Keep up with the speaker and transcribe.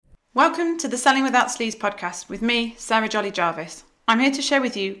Welcome to the Selling Without Sleaze podcast with me, Sarah Jolly Jarvis. I'm here to share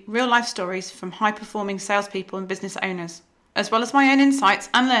with you real life stories from high-performing salespeople and business owners, as well as my own insights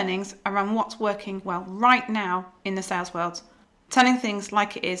and learnings around what's working well right now in the sales world, telling things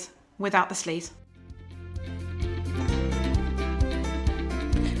like it is without the sleaze.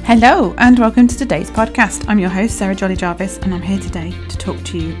 Hello and welcome to today's podcast. I'm your host, Sarah Jolly Jarvis, and I'm here today to talk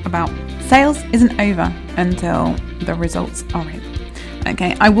to you about sales isn't over until the results are in.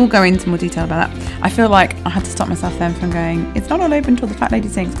 Okay, I will go into more detail about that. I feel like I had to stop myself then from going, it's not all over until the fat lady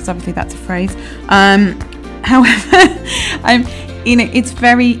sings, because obviously that's a phrase. However, it's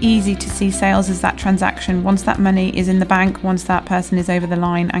very easy to see sales as that transaction. Once that money is in the bank, once that person is over the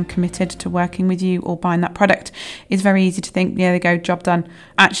line and committed to working with you or buying that product, it's very easy to think, yeah, there you go, job done.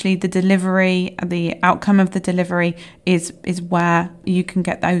 Actually, the delivery, the outcome of the delivery is where you can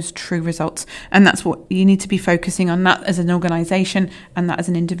get those true results. And that's what you need to be focusing on, that as an organisation and that as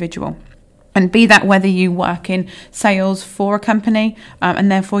an individual. And be that whether you work in sales for a company and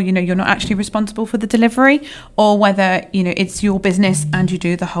therefore, you're not actually responsible for the delivery, or whether, it's your business and you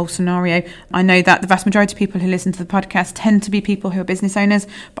do the whole scenario. I know that the vast majority of people who listen to the podcast tend to be people who are business owners,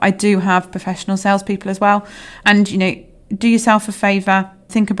 but I do have professional salespeople as well. And, do yourself a favour.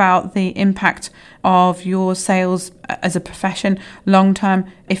 Think about the impact of your sales as a profession long term.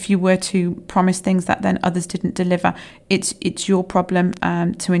 If you were to promise things that then others didn't deliver, it's your problem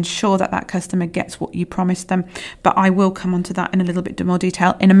to ensure that customer gets what you promised them. But I will come on to that in a little bit more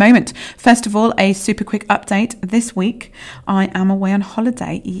detail in a moment. First of all, a super quick update. This week, I am away on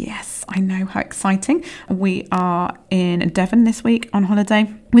holiday. Yes, I know, how exciting. We are in Devon this week on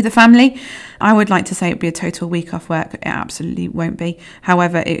holiday with the family. I would like to say it would be a total week off work. It absolutely won't be.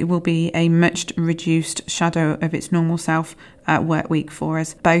 However, it will be a much reduced shadow of its normal self work week for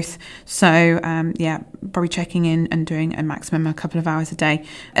us both. So probably checking in and doing a maximum a couple of hours a day.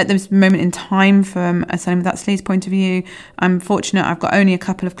 At this moment in time, from a Selling Without Sleaze point of view, I'm fortunate. I've got only a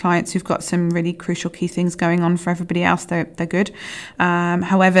couple of clients who've got some really crucial key things going on. For everybody else, they're good.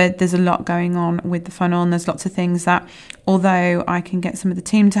 However, there's a lot going on with the funnel, and there's lots of things that, although I can get some of the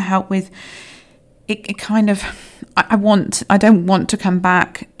team to help with, it kind of, I don't want to come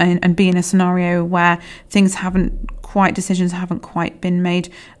back and be in a scenario where decisions haven't quite been made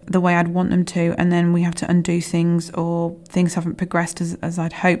the way I'd want them to, and then we have to undo things, or things haven't progressed as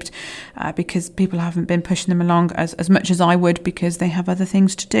I'd hoped because people haven't been pushing them along as much as I would, because they have other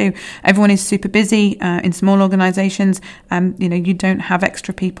things to do. Everyone is super busy in small organisations. You don't have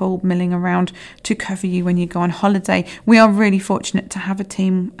extra people milling around to cover you when you go on holiday. We are really fortunate to have a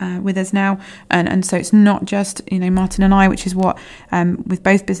team with us now, and so it's not just Martin and I, which is what with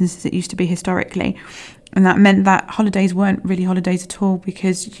both businesses it used to be historically. And that meant that holidays weren't really holidays at all,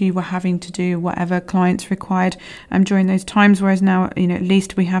 because you were having to do whatever clients required during those times. Whereas now, at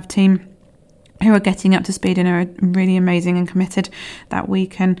least we have team who are getting up to speed and are really amazing and committed, that we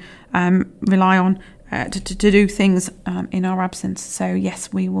can rely on to do things in our absence. So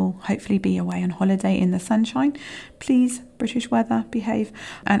yes, we will hopefully be away on holiday in the sunshine. Please, British weather, behave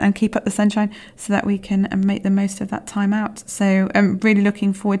and keep up the sunshine so that we can make the most of that time out. So I'm really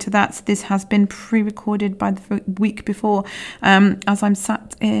looking forward to that. This has been pre-recorded by the week before, as I'm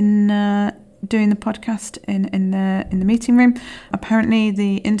sat in doing the podcast in the meeting room. Apparently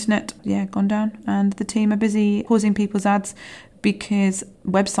the internet gone down, and the team are busy pausing people's ads, because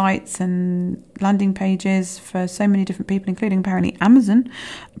websites and landing pages for so many different people, including apparently Amazon.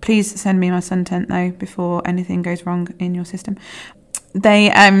 Please send me my sun tent though before anything goes wrong in your system. They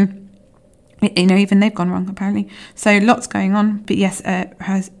even they've gone wrong apparently. So lots going on, but yes,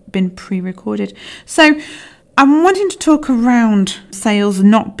 has been pre-recorded. So I'm wanting to talk around sales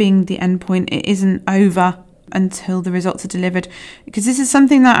not being the end point. It isn't over until the results are delivered, because this is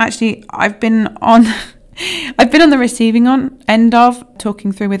something that actually I've been on the receiving end of,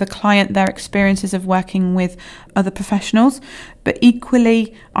 talking through with a client their experiences of working with other professionals. But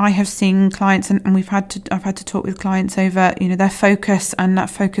equally, I have seen clients, and I've had to talk with clients over, their focus, and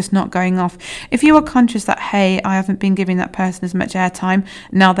that focus not going off. If you are conscious that, hey, I haven't been giving that person as much airtime,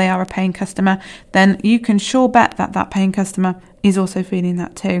 now they are a paying customer, then you can sure bet that paying customer is also feeling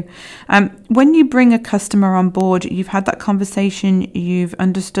that too. When you bring a customer on board, you've had that conversation, you've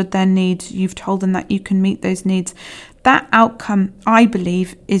understood their needs, you've told them that you can meet those needs. That outcome, I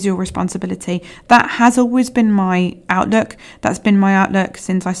believe, is your responsibility. That has always been my outlook. That's been my outlook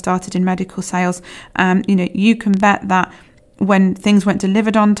since I started in medical sales. You can bet that when things weren't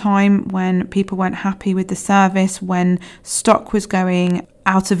delivered on time, when people weren't happy with the service, when stock was going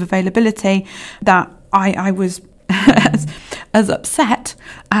out of availability, that I was as upset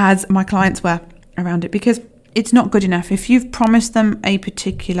as my clients were around it, because it's not good enough. If you've promised them a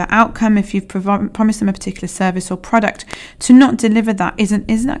particular outcome, if you've promised them a particular service or product, to not deliver that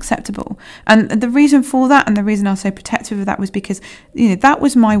isn't acceptable. And the reason for that, and the reason I was so protective of that, was because that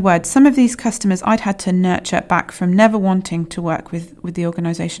was my word. Some of these customers I'd had to nurture back from never wanting to work with the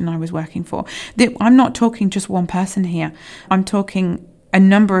organisation I was working for. I'm not talking just one person here. I'm talking a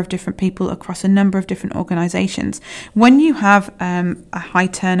number of different people across a number of different organisations. When you have a high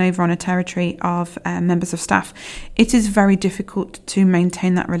turnover on a territory of members of staff, it is very difficult to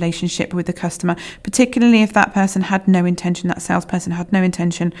maintain that relationship with the customer, particularly if that person had no intention, that salesperson had no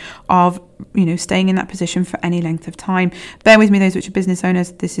intention of staying in that position for any length of time. Bear with me, those which are business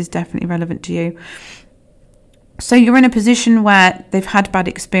owners, this is definitely relevant to you. So you're in a position where they've had bad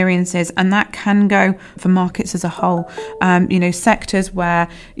experiences, and that can go for markets as a whole. Sectors where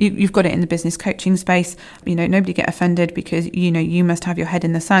you've got it in the business coaching space. Nobody get offended, because you must have your head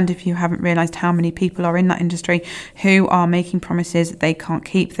in the sand if you haven't realised how many people are in that industry who are making promises they can't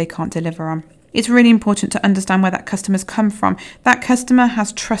keep, they can't deliver on. It's really important to understand where that customer's come from. That customer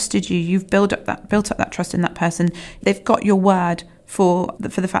has trusted you. You've built up that trust in that person. They've got your word for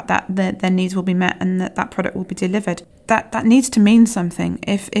the fact that their needs will be met and that product will be delivered. That needs to mean something.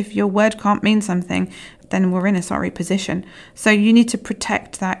 If your word can't mean something, then we're in a sorry position. So you need to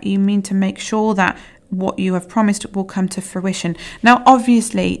protect that. You need to make sure that what you have promised will come to fruition. Now,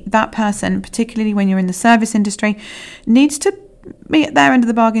 obviously, that person, particularly when you're in the service industry, needs to be at their end of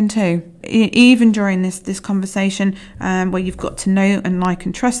the bargain too. Even during this conversation, where you've got to know and like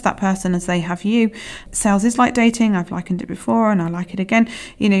and trust that person as they have you. Sales is like dating. I've likened it before and I like it again.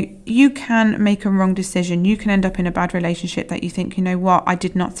 You can make a wrong decision. You can end up in a bad relationship that you think, I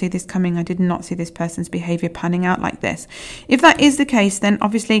did not see this coming. I did not see this person's behaviour panning out like this. If that is the case, then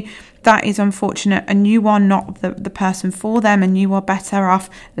obviously that is unfortunate, and you are not the person for them, and you are better off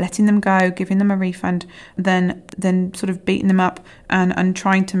letting them go, giving them a refund, than sort of beating them up and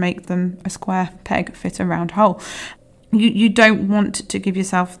trying to make them a square peg fit a round hole. You don't want to give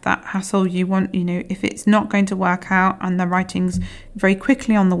yourself that hassle. You want, if it's not going to work out and the writing's very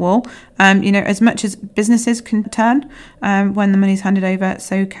quickly on the wall, as much as businesses can turn when the money's handed over,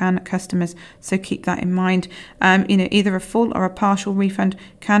 so can customers. So keep that in mind. Either a full or a partial refund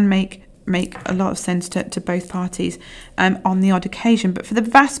can make a lot of sense to both parties on the odd occasion. But for the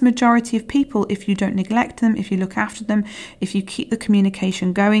vast majority of people, if you don't neglect them, if you look after them, if you keep the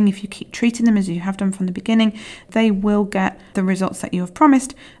communication going, if you keep treating them as you have done from the beginning, they will get the results that you have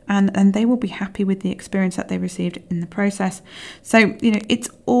promised, and they will be happy with the experience that they received in the process. So, it's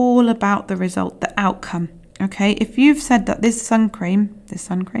all about the result, the outcome. Okay, if you've said that this sun cream,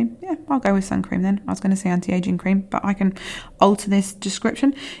 yeah, I'll go with sun cream then. I was going to say anti-aging cream, but I can alter this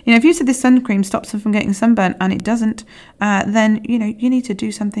description. If you said this sun cream stops them from getting sunburn and it doesn't, then, you need to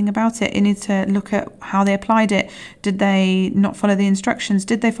do something about it. You need to look at how they applied it. Did they not follow the instructions?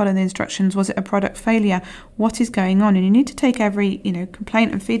 Did they follow the instructions? Was it a product failure? What is going on? And you need to take every,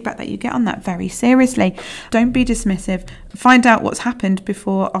 complaint and feedback that you get on that very seriously. Don't be dismissive. Find out what's happened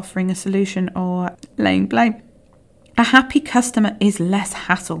before offering a solution or laying blame. A happy customer is less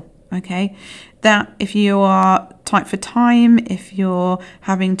hassle, okay? That if you are tight for time, if you're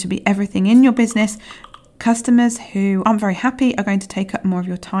having to be everything in your business, customers who aren't very happy are going to take up more of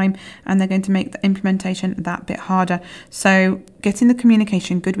your time, and they're going to make the implementation that bit harder. So getting the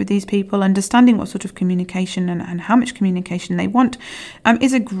communication good with these people, understanding what sort of communication and how much communication they want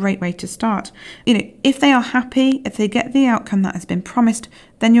is a great way to start. If they are happy, if they get the outcome that has been promised,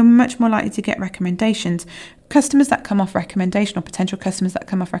 then you're much more likely to get recommendations. Customers that come off recommendation, or potential customers that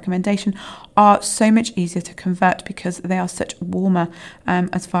come off recommendation, are so much easier to convert because they are such warmer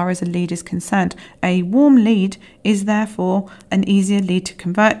as far as a lead is concerned. A warm lead is therefore an easier lead to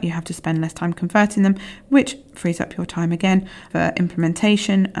convert. You have to spend less time converting them, which frees up your time again for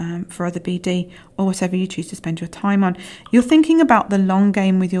implementation, for other BD, or whatever you choose to spend your time on. You're thinking about the long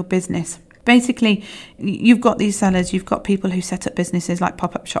game with your business. Basically, you've got these sellers, you've got people who set up businesses like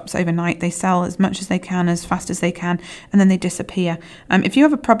pop-up shops overnight. They sell as much as they can, as fast as they can, and then they disappear. If you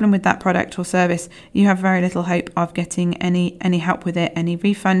have a problem with that product or service, you have very little hope of getting any help with it, any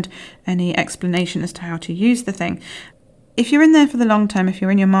refund, any explanation as to how to use the thing. If you're in there for the long term, if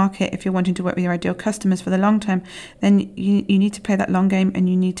you're in your market, if you're wanting to work with your ideal customers for the long term, then you need to play that long game, and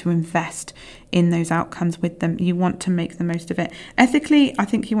you need to invest in those outcomes with them. You want to make the most of it. Ethically, I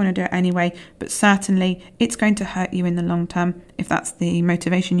think you want to do it anyway, but certainly it's going to hurt you in the long term if that's the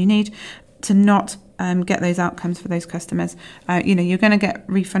motivation you need, to not get those outcomes for those customers. You're going to get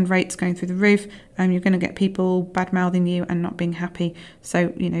refund rates going through the roof, and you're going to get people bad-mouthing you and not being happy. So,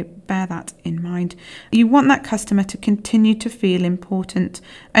 bear that in mind. You want that customer to continue to feel important.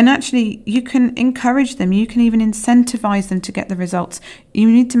 And actually, you can encourage them. You can even incentivize them to get the results. You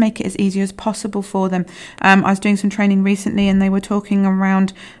need to make it as easy as possible for them. I was doing some training recently, and they were talking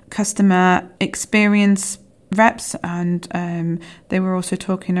around customer experience reps, and they were also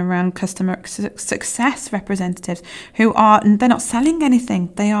talking around customer success representatives they're not selling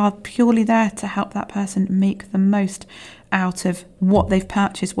anything. They are purely there to help that person make the most out of what they've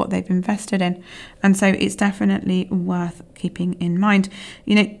purchased, what they've invested in. And so it's definitely worth keeping in mind.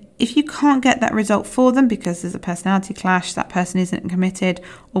 If you can't get that result for them because there's a personality clash, that person isn't committed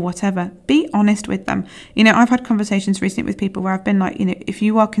or whatever, be honest with them. I've had conversations recently with people where I've been like, if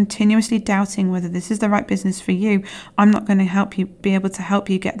you are continuously doubting whether this is the right business for you, I'm not going to be able to help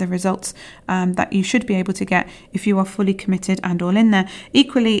you get the results that you should be able to get if you are fully committed and all in there.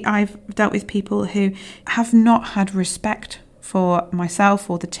 Equally, I've dealt with people who have not had respect for myself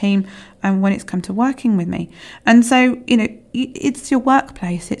or the team when it's come to working with me. And so, it's your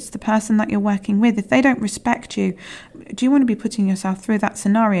workplace, it's the person that you're working with. If they don't respect you, do you want to be putting yourself through that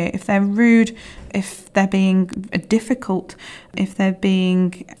scenario? If they're rude, if they're being difficult, if they're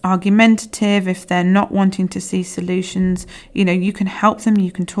being argumentative, if they're not wanting to see solutions, you can help them,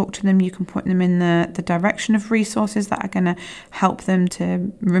 you can talk to them, you can put them in the direction of resources that are going to help them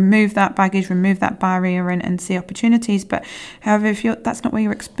to remove that baggage, remove that barrier and see opportunities. But however, if that's not where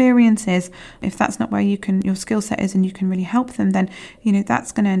your experience is, if that's not where your skill set is and you can really help them, then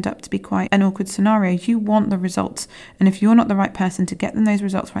that's going to end up to be quite an awkward scenario. You want the results, and if you're not the right person to get them those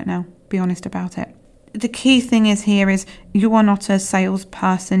results right now, be honest about it. The key thing is you are not a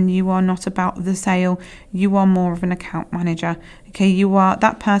salesperson. You are not about the sale. You are more of an account manager. Okay, you are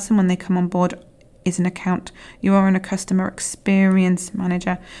that person when they come on board is an account. You are a customer experience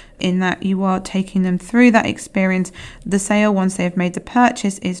manager, in that you are taking them through that experience. The sale, once they have made the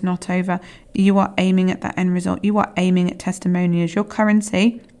purchase, is not over. You are aiming at that end result. You are aiming at testimonials. Your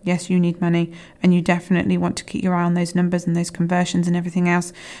currency, yes, you need money, and you definitely want to keep your eye on those numbers and those conversions and everything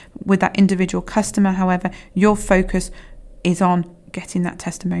else. With that individual customer, however, your focus is on getting that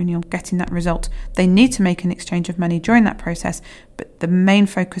testimonial, getting that result. They need to make an exchange of money during that process, but the main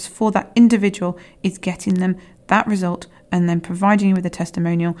focus for that individual is getting them that result and then providing you with a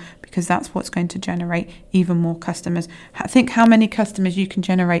testimonial, because that's what's going to generate even more customers. Think how many customers you can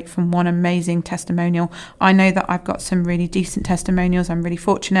generate from one amazing testimonial. I know that I've got some really decent testimonials. I'm really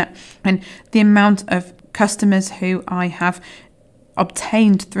fortunate, and the amount of customers who I have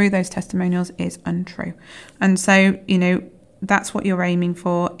obtained through those testimonials is untrue. And so, that's what you're aiming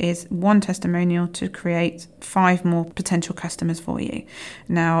for, is one testimonial to create 5 more potential customers for you.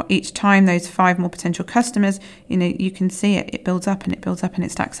 Now, each time those 5 more potential customers, you can see it builds up and it builds up and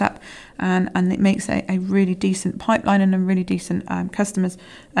it stacks up, and it makes a really decent pipeline and a really decent customers.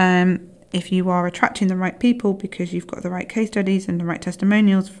 If you are attracting the right people because you've got the right case studies and the right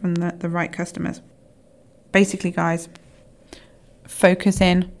testimonials from the right customers. Basically, guys, focus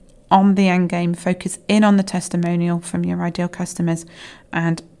in on the end game, focus in on the testimonial from your ideal customers,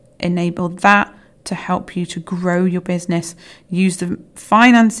 and enable that to help you to grow your business. Use the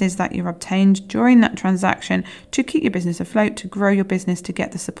finances that you've obtained during that transaction to keep your business afloat, to grow your business, to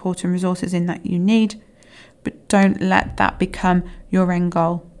get the support and resources in that you need. But don't let that become your end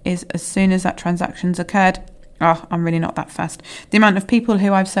goal, is as soon as that transaction's occurred, I'm really not that fast. The amount of people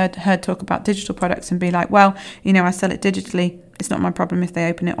who I've heard talk about digital products and be like, well, I sell it digitally. It's not my problem if they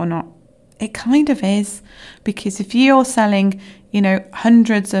open it or not. It kind of is, because if you're selling,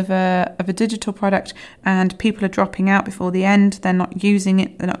 hundreds of a digital product and people are dropping out before the end, they're not using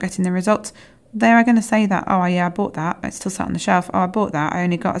it, they're not getting the results, they are going to say that, I bought that, it's still sat on the shelf. I bought that, I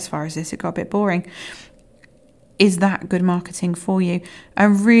only got as far as this, it got a bit boring. Is that good marketing for you? A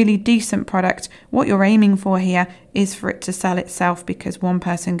really decent product, what you're aiming for here is for it to sell itself, because one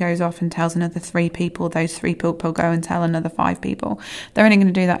person goes off and tells another 3 people, those 3 people go and tell another 5 people. They're only going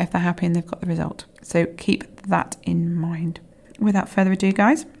to do that if they're happy and they've got the result. So keep that in mind. Without further ado,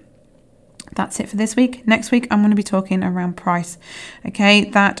 guys, that's it for this week. Next week, I'm going to be talking around price. Okay,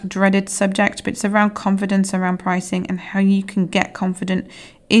 that dreaded subject, but it's around confidence, around pricing, and how you can get confident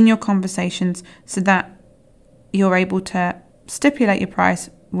in your conversations so that you're able to stipulate your price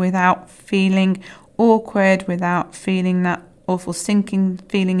without feeling awkward, without feeling that awful sinking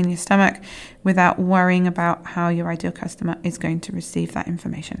feeling in your stomach, without worrying about how your ideal customer is going to receive that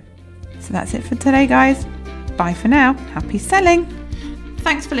information. So that's it for today, guys. Bye for now. Happy selling.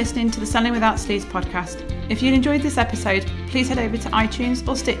 Thanks for listening to the Selling Without Sleaze podcast. If you enjoyed this episode, please head over to iTunes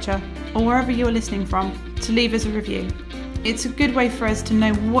or Stitcher or wherever you're listening from to leave us a review. It's a good way for us to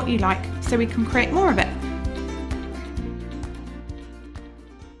know what you like so we can create more of it.